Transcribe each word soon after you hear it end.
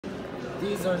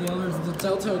These are the owners of the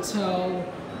Delta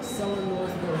Hotel, selling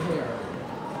north of O'Hare.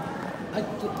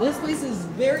 This place is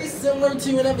very similar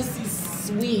to an Embassy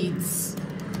Suites.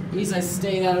 These I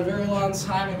stayed at a very long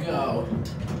time ago.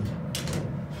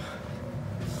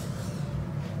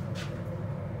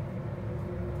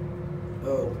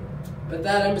 Oh, but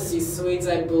that Embassy Suites,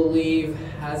 I believe,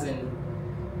 has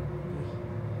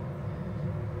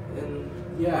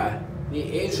yeah. The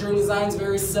atrium design is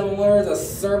very similar. The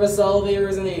service elevator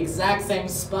is in the exact same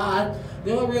spot.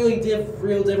 The only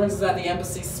real difference is that the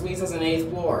Embassy Suites has an 8th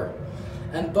floor,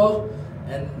 and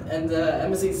the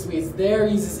Embassy Suites there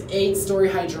uses 8-story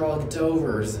hydraulic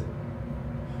dovers.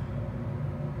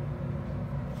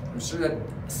 I'm sure that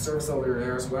service elevator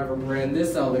there is whatever brand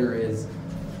this elevator is.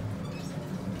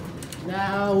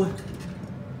 Now,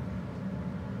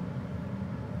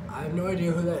 I have no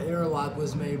idea who that airlock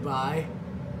was made by.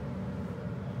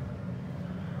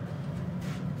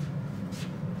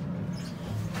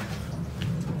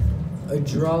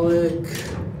 Hydraulic.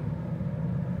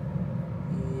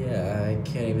 Yeah, I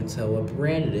can't even tell what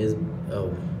brand it is.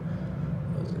 Oh,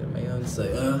 I was gonna my own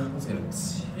say. I was gonna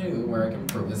too where I can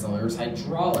prove this elevator is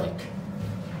hydraulic.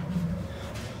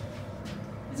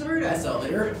 It's a very nice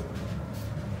elevator.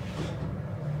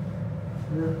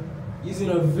 Using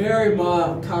a very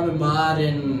common mod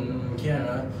in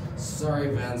Canada.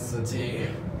 Sorry, Vancity.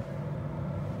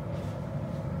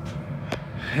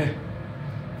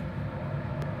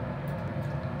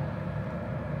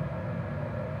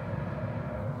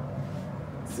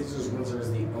 Caesar's Windsor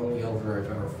is the only elevator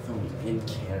I've ever filmed in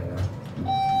Canada.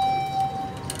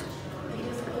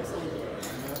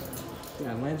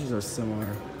 Yeah, lanterns are similar.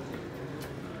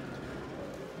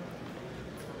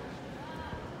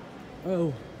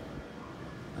 Oh,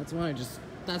 that's the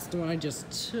one I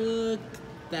just took.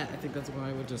 I think that's the one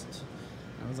I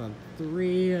was on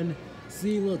 3, and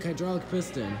see, look, hydraulic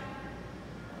piston.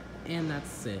 And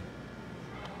that's it.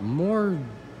 More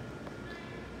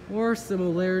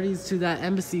similarities to that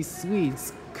Embassy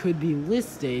Suites could be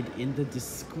listed in the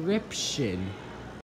description.